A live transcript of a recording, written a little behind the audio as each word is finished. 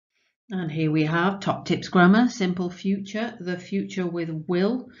And here we have top tips grammar, simple future, the future with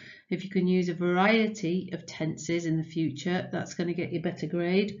will. If you can use a variety of tenses in the future, that's going to get you a better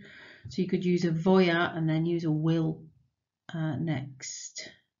grade. So you could use a voya and then use a will next.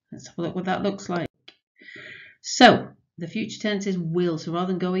 Let's have a look what that looks like. So the future tense is will. So rather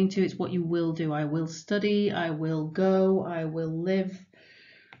than going to, it's what you will do. I will study, I will go, I will live.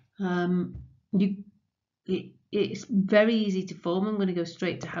 It's very easy to form. I'm going to go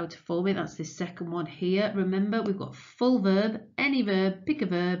straight to how to form it. That's this second one here. Remember, we've got full verb, pick a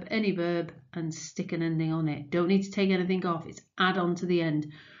verb, any verb, and stick an ending on it. Don't need to take anything off. It's add on to the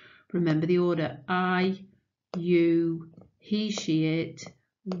end. Remember the order. I, you, he, she, it,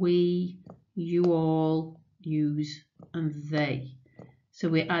 we, you all, use, and they. So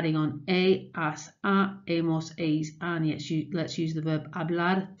we're adding on a, as, a, hemos, es, and. Let's use the verb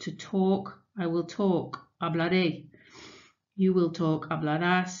hablar, to talk. I will talk, hablaré. You will talk,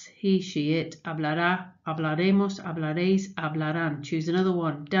 hablarás. He, she, it, hablará. Hablaremos, hablaréis, hablarán. Choose another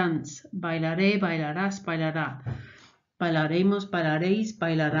one. Dance, bailaré, bailarás, bailará. Bailaremos, bailaréis,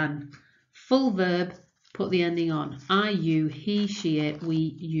 bailarán. Full verb, put the ending on. I, you, he, she, it, we,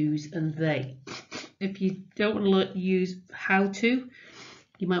 use, and they. If you don't want to use how to,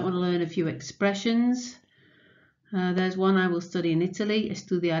 you might want to learn a few expressions. There's one, I will study in Italy.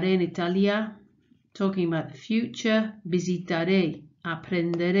 Estudiaré en Italia. Talking about the future. Visitaré,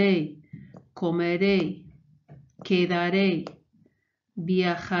 aprenderé, comeré, quedaré,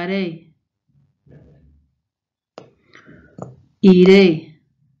 viajaré, iré,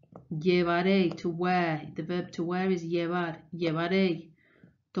 llevaré, to wear. The verb to wear is llevar. Llevaré,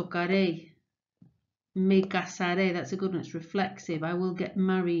 tocaré, me casaré. That's a good one. It's reflexive. I will get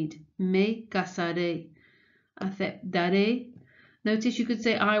married. Me casaré. Aceptaré. Notice you could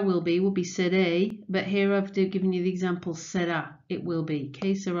say I will be seré, but here I've given you the example será, it will be.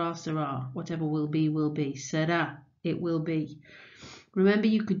 Que será, será. Whatever will be, será, it will be. Remember,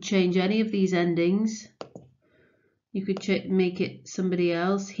 you could change any of these endings. You could make it somebody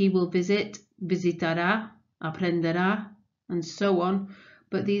else. He will visit, visitará, aprenderá, and so on.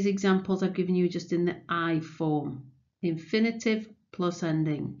 But these examples I've given you just in the I form. Infinitive plus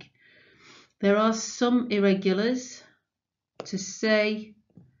ending. There are some irregulars. To say,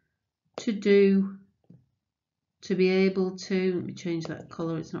 to do, to be able to. Let me change that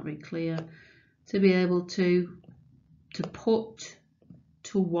colour, it's not very clear. To be able to put,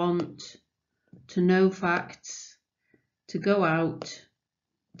 to want, to know facts, to go out,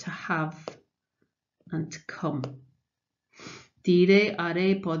 to have, and to come. Diré,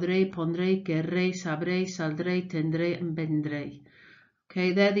 haré, podré, pondré, querré, sabré, saldré, tendré, and vendré.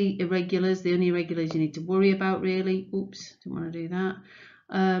 Okay, they're the irregulars, the only irregulars you need to worry about, really. Oops, didn't want to do that.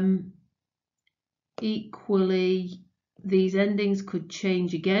 Equally, these endings could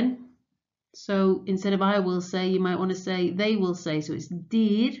change again. So instead of I will say, you might want to say they will say. So it's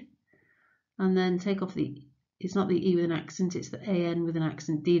dir, and then take off the, it's not the E with an accent, it's the AN with an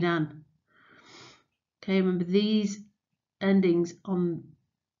accent, dirán. Okay, remember these endings on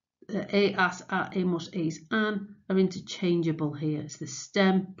a, as, a, hemos, es, an are interchangeable here. It's the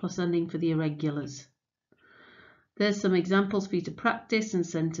stem plus ending for the irregulars. There's some examples for you to practice and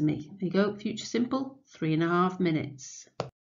send to me. There you go, future simple, 3.5 minutes.